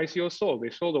crypto ICO sold. They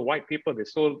sold a white paper. They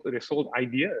sold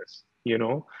ideas.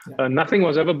 Nothing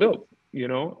was ever built.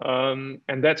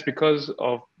 And that's because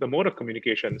of the mode of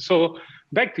communication. So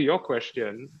back to your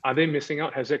question, are they missing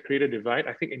out? Has that created a divide?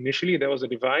 I think initially there was a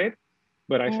divide,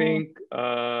 but I think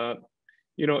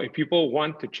if people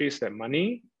want to chase their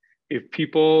money, if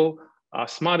people are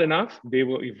smart enough, they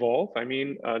will evolve. I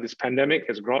mean, this pandemic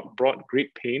has brought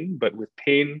great pain, but with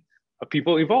pain,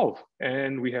 people evolve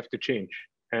and we have to change.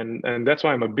 And that's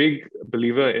why I'm a big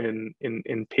believer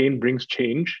in pain brings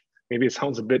change. Maybe it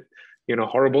sounds a bit,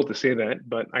 horrible to say that,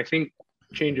 but I think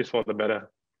change is for the better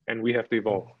and we have to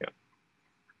evolve. Yeah.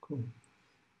 Cool.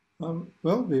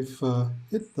 Well, we've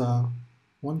hit the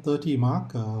 1:30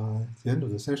 mark at the end of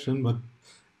the session, but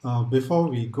before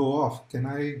we go off, can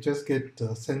I just get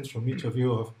a sense from each of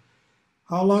you of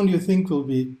how long do you think we'll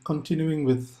be continuing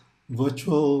with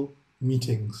virtual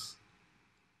meetings?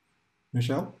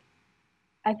 Michelle?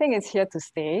 I think it's here to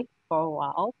stay for a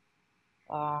while.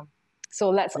 So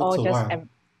let's all just...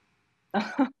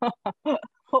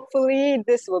 Hopefully,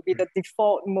 this will be the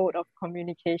default mode of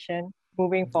communication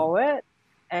moving forward.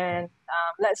 And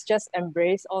let's just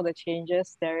embrace all the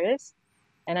changes there is.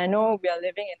 And I know we are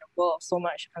living in a world of so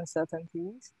much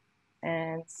uncertainties.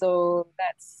 And so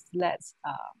let's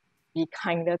be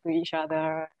kinder to each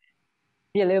other,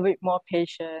 be a little bit more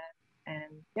patient,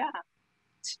 and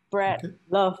spread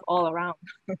love all around.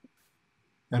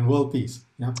 And world peace.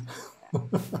 Yeah.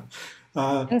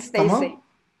 And stay Kamal? safe.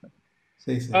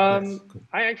 Stay safe. Yes.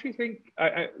 I actually think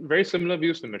I very similar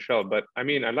views to Michelle, but I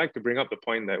mean, I'd like to bring up the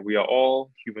point that we are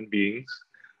all human beings.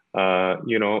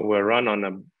 We're run on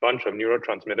a bunch of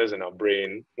neurotransmitters in our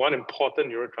brain. One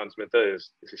important neurotransmitter is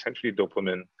essentially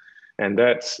dopamine. And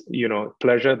that's,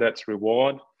 pleasure, that's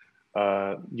reward.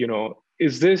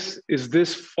 Is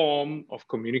this form of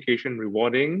communication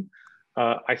rewarding?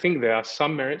 I think there are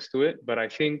some merits to it, but I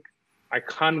think I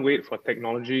can't wait for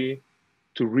technology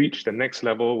to reach the next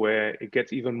level where it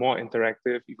gets even more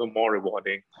interactive, even more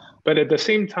rewarding. But at the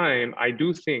same time, I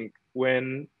do think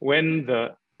when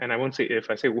and I won't say if,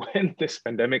 I say when this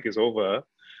pandemic is over,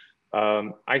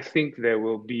 I think there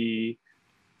will be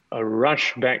a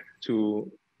rush back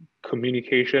to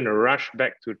communication, a rush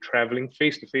back to traveling,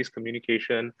 face-to-face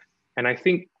communication. And I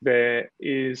think there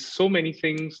is so many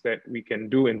things that we can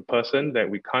do in person that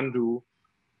we can't do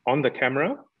on the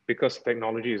camera because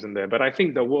technology isn't there. But I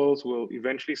think the worlds will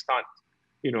eventually start,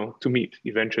 to meet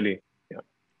eventually. Yeah.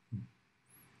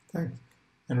 Thanks.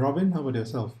 And Robin, how about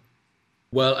yourself?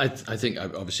 Well, I think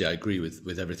obviously I agree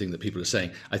with everything that people are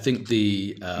saying. I think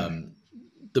the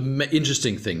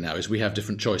interesting thing now is we have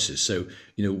different choices. So,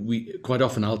 we quite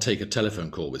often I'll take a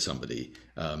telephone call with somebody.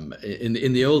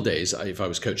 In the old days, if I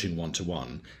was coaching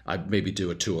one-to-one, I'd maybe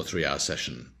do a 2 or 3 hour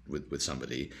session with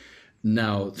somebody.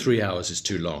 Now, 3 hours is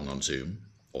too long on Zoom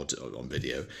or on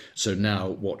video. So now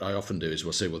what I often do is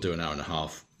we'll do an hour and a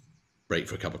half, break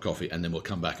for a cup of coffee, and then we'll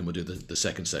come back and we'll do the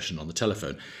second session on the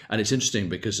telephone. And it's interesting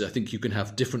because I think you can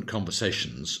have different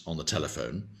conversations on the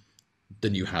telephone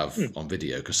than you have on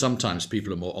video, because sometimes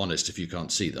people are more honest if you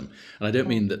can't see them. And I don't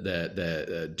mean that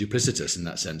they're duplicitous in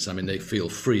that sense. I mean, they feel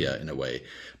freer in a way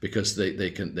because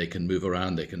they can move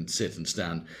around, they can sit and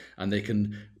stand, and they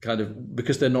can kind of,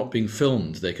 because they're not being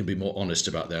filmed, they can be more honest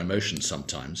about their emotions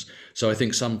sometimes. So I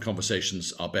think some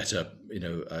conversations are better,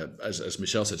 as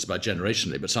Michelle said, it's about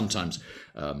generationally, but sometimes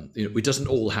it doesn't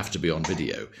all have to be on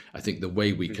video. I think the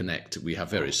way we connect, we have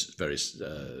various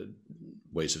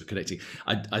ways of connecting.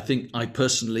 I think I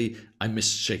personally miss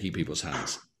shaking people's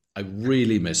hands. I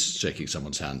really miss shaking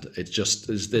someone's hand. It's just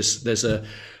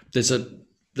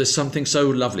there's something so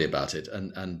lovely about it,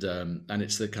 and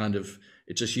it's the kind of,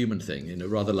 it's a human thing,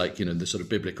 rather like the sort of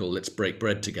biblical let's break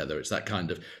bread together. It's that kind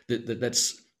of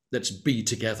let's be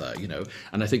together,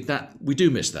 and I think that we do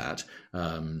miss that.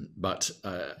 But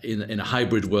in a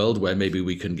hybrid world where maybe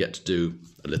we can get to do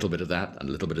a little bit of that and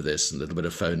a little bit of this and a little bit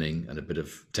of phoning and a bit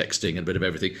of texting and a bit of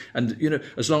everything, and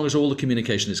as long as all the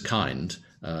communication is kind,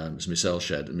 as Michelle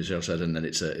said, and then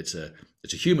it's a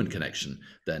human connection,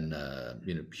 then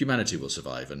humanity will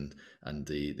survive, and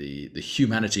the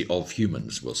humanity of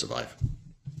humans will survive.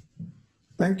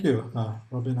 Thank you,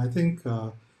 Robin. I think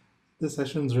this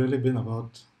session's really been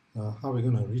about how we're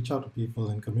going to reach out to people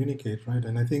and communicate, right?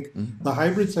 And I think the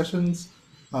hybrid sessions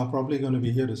are probably going to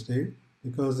be here to stay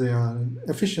because they are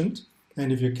efficient.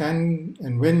 And if you can,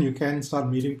 and when you can start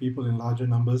meeting people in larger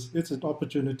numbers, it's an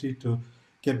opportunity to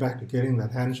get back to getting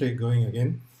that handshake going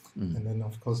again. And then,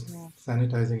 of course,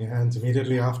 sanitizing your hands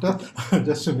immediately after,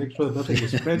 just to make sure nothing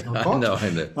is spread or caught. I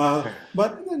know.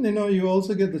 But then, you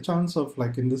also get the chance of,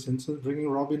 like in this instance, bringing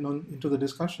Robin into the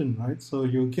discussion, right? So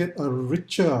you get a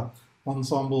richer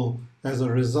ensemble as a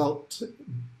result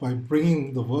by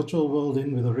bringing the virtual world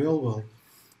in with the real world.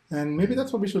 And maybe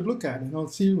that's what we should look at,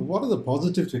 see what are the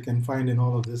positives we can find in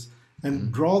all of this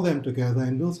and draw them together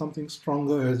and build something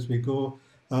stronger as we go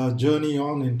journey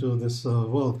on into this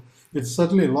world. It's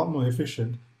certainly a lot more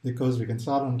efficient because we can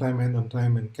start on time, end on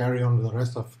time, and carry on with the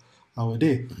rest of our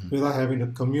day without having to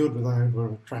commute, without having to worry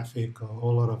about traffic or a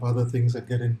whole lot of other things that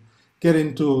get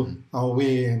into our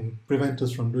way and prevent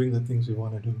us from doing the things we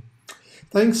want to do.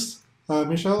 Thanks,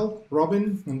 Michelle,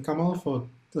 Robin, and Kamal for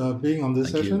being on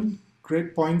this session.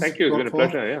 Great points. Thank you. It's been a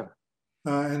pleasure.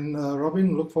 Yeah. And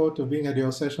Robin, look forward to being at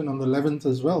your session on the 11th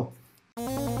as well.